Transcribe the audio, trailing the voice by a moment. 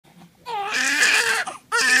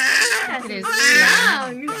his Long.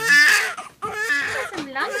 skin. Some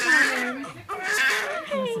long hair.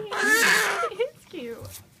 It's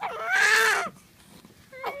cute.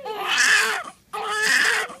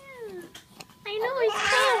 I know he's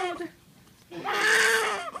cold.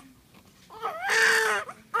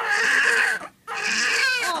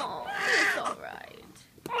 Oh, it's alright.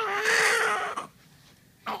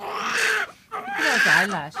 Look at those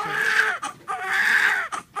eyelashes.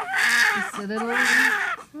 Just a little,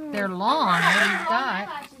 they're long. What he's got.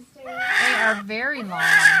 They are very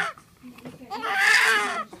long.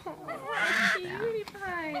 Cutie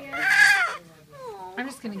pie. I'm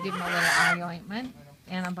just going to give him a little eye ointment.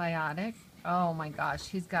 Antibiotic. Oh my gosh,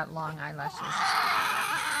 he's got long eyelashes.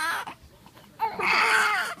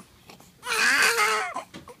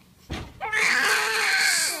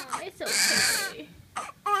 Oh, it's okay.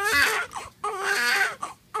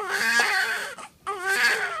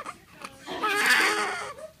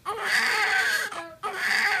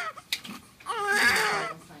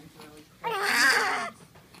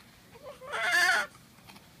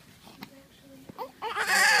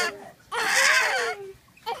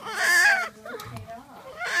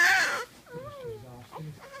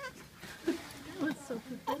 That's so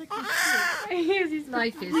pathetic and cute. He's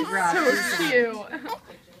Life is rough. so isn't it? cute.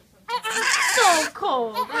 So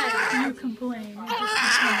cold. You complain. You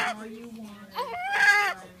just complain all you want.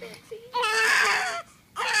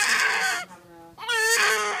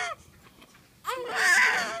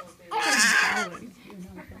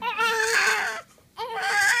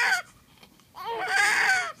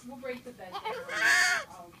 We'll break the bed.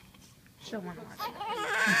 She'll want to watch it.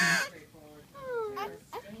 Oh, I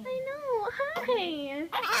know. Hi.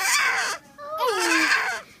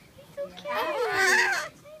 Oh, he's so cute. I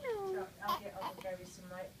know. I'll grab you some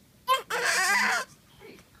light.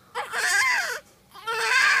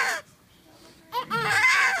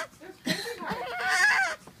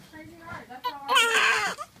 Crazy hard. That's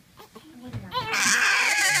how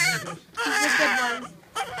He's a good one.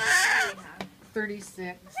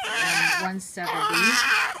 36 and 170.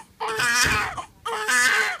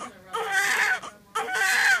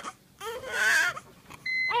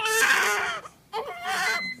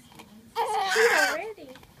 Cute already.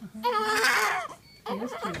 He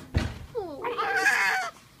is cute. Oh,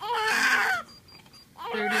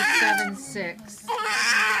 37.6.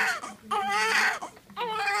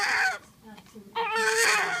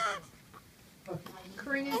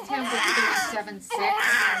 Karina's temp was 37.6.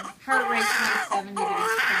 Heart rate 170, but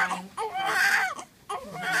he's fine.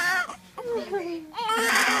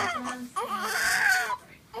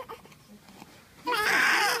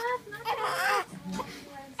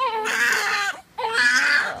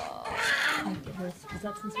 Is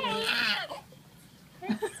that since we're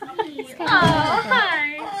oh,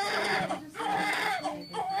 hi.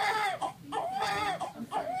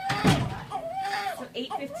 So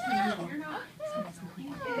 8:15. You're not.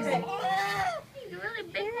 He's a really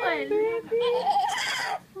big one.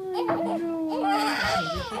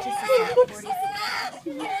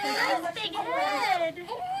 Nice big head.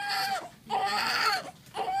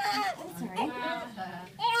 Sorry.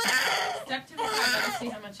 Step to the side. Let us see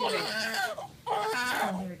how much you weigh.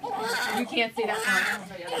 You can't see that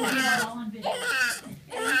one. all on video?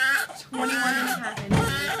 21 and a half inches.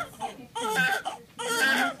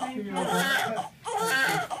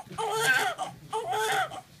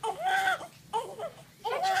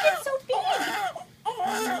 How'd you get so big?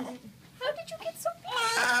 How did you get so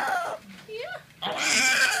big? Yeah.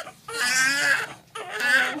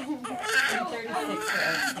 36 for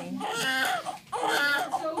everything.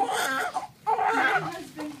 My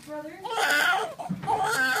husband's brother.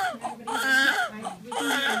 He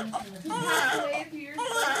passed away a few years ago.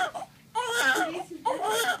 Today's his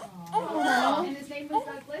birthday. And his name was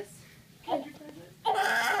Douglas. Kendrick Douglas.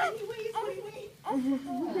 And he weighs what he weighs.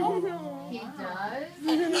 He does?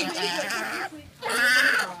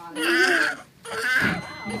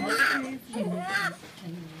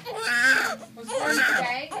 Was born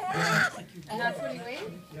today? And that's what he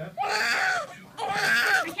weighed?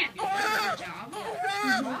 I can't do that job.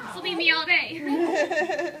 This will be me all day.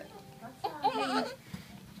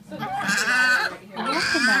 That's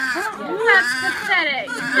pathetic.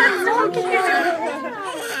 That's so cute.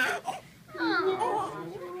 Oh.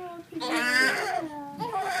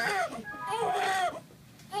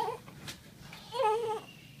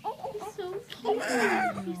 He's so cute.